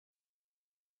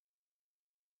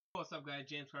What's up, guys?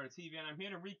 James Carter TV, and I'm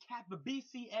here to recap the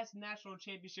BCS National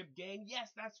Championship game. Yes,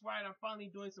 that's right, I'm finally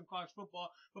doing some college football.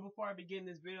 But before I begin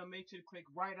this video, make sure to click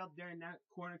right up there in that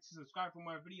corner to subscribe for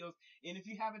more videos. And if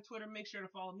you have a Twitter, make sure to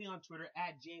follow me on Twitter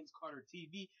at James Carter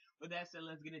TV. With that said,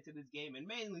 let's get into this game, and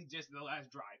mainly just the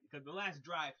last drive, because the last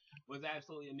drive was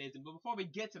absolutely amazing. But before we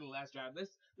get to the last drive,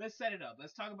 let's set it up.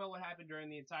 Let's talk about what happened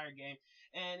during the entire game.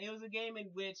 And it was a game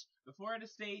in which the Florida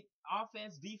State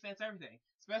offense, defense, everything,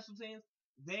 special teams,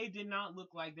 they did not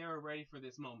look like they were ready for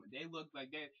this moment. They looked like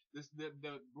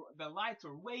the lights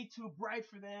were way too bright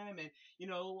for them, and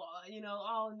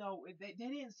oh no, they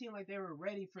didn't seem like they were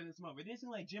ready for this moment. It didn't seem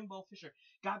like Jimbo Fisher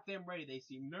got them ready. They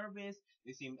seemed nervous.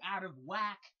 They seemed out of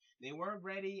whack. They weren't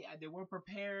ready. They weren't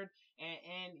prepared,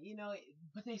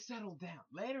 but they settled down.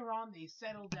 Later on, they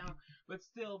settled down, but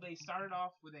still, they started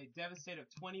off with a deficit of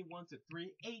 21-3,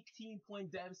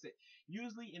 18-point deficit.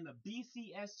 Usually in the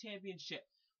BCS championship,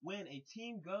 when a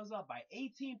team goes up by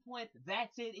 18 points,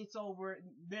 that's it, it's over.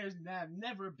 There's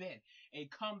never been a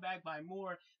comeback by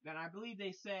more than, I believe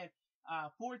they said,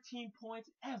 14 points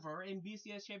ever in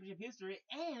BCS championship history.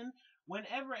 And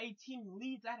whenever a team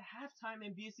leads at halftime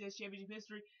in BCS championship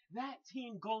history, that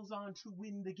team goes on to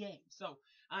win the game. So,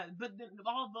 but then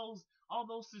all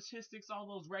those statistics, all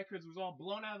those records was all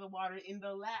blown out of the water in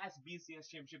the last BCS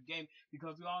championship game,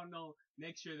 because we all know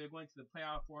next year they're going to the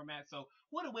playoff format. So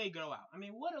what a way to go out. I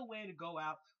mean, what a way to go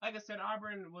out. Like I said,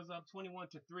 Auburn was up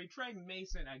 21-3. Trey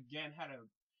Mason again had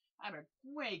a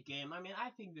great game. I mean, I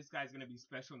think this guy's going to be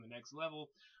special in the next level.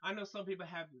 I know some people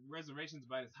have reservations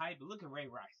about his height, but look at Ray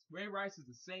Rice. Ray Rice is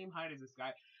the same height as this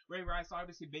guy. Ray Rice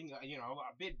obviously being,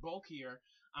 a bit bulkier,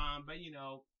 but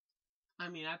I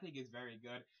mean, I think it's very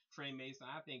good. Trey Mason,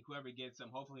 I think whoever gets him,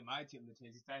 hopefully my team, the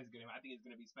Tennessee Titans, get him. I think it's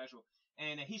going to be special,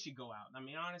 and he should go out. I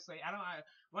mean, honestly,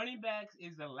 running backs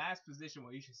is the last position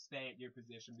where you should stay at your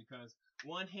position, because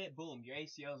one hit, boom, your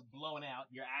ACL is blown out,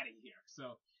 you're out of here.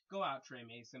 So go out, Trey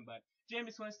Mason. But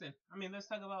Jameis Winston, I mean, let's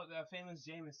talk about famous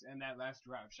Jameis and that last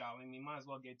drive, shall we? I mean, might as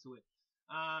well get to it.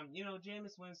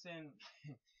 Jameis Winston.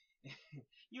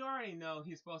 You already know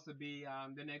he's supposed to be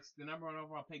the number one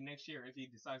overall pick next year if he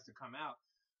decides to come out,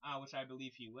 which I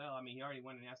believe he will. I mean, he already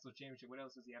won a national championship. What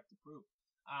else does he have to prove?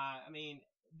 I mean,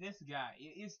 this guy,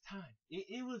 it's time.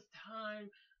 It was time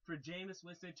for Jameis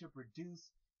Winston to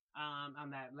produce on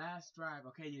that last drive.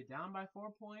 Okay, you're down by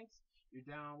 4 points. You're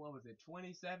down, what was it,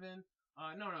 27?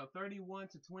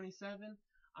 31-27.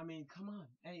 I mean, come on.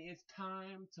 Hey, it's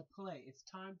time to play. It's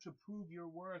time to prove your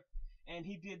worth. And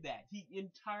he did that. He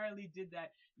entirely did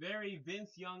that. Very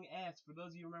Vince Young-esque, for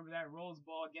those of you who remember that Rose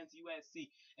Bowl against USC.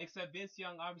 Except Vince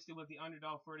Young obviously was the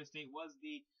underdog. Florida State was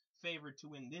the favorite to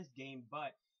win this game.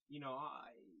 But,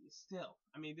 still,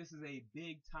 I mean, this is a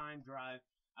big-time drive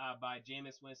by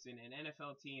Jameis Winston. And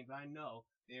NFL teams, I know,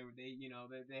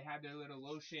 they had their little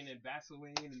lotion and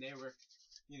Vaseline, and they were,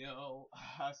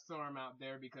 a storm out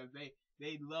there, because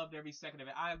they loved every second of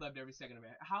it. I loved every second of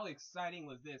it. How exciting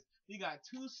was this? We got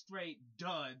 2 straight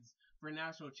duds for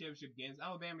national championship games.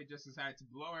 Alabama just decided to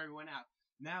blow everyone out.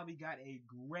 Now we got a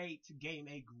great game,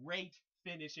 a great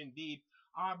finish indeed.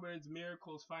 Auburn's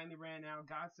miracles finally ran out.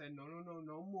 God said, no, no, no,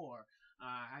 no more.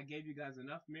 I gave you guys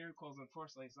enough miracles.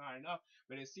 Unfortunately, it's not enough.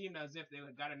 But it seemed as if they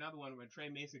got another one when Trey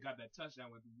Mason got that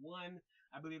touchdown with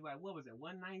I believe,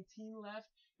 119 left.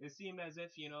 It seemed as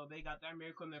if, they got that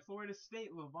miracle. And then Florida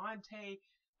State, Levante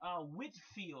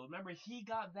Whitfield, remember, he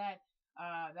got that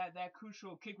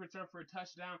crucial kick return for a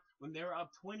touchdown when they were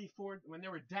up 24, when they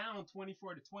were down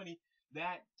 24-20.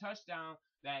 That touchdown,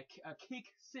 that kick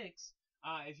six,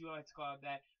 if you like to call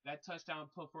it that touchdown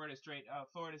put Florida State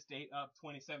up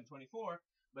 27-24.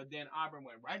 But then Auburn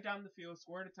went right down the field,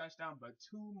 scored a touchdown, but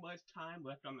too much time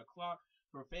left on the clock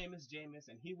for famous Jameis,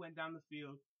 and he went down the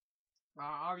field.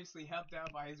 Obviously helped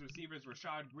out by his receivers,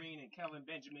 Rashad Green and Kellen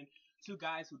Benjamin, 2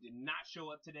 guys who did not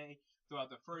show up today throughout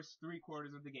the first 3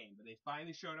 quarters of the game. But they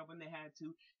finally showed up when they had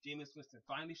to. Jameis Winston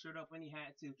finally showed up when he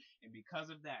had to. And because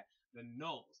of that, the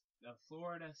Noles, the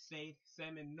Florida State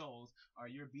Seminoles, are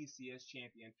your BCS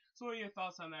champion. So what are your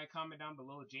thoughts on that? Comment down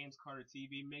below. James Carter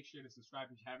TV. Make sure to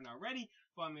subscribe if you haven't already.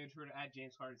 Follow me on Twitter at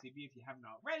James Carter TV if you haven't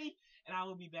already. And I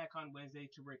will be back on Wednesday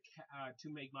to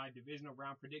make my divisional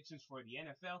round predictions for the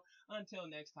NFL. Until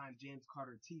next time, James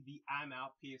Carter TV, I'm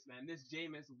out. Peace, man. This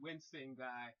Jameis Winston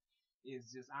guy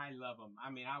is just, I love him. I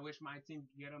mean, I wish my team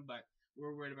could get him, but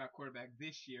we're worried about quarterback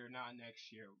this year, not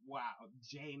next year. Wow.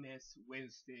 Jameis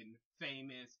Winston,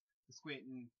 famous,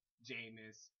 Squinton,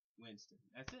 Jameis Winston.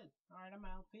 That's it. All right, I'm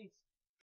out. Peace.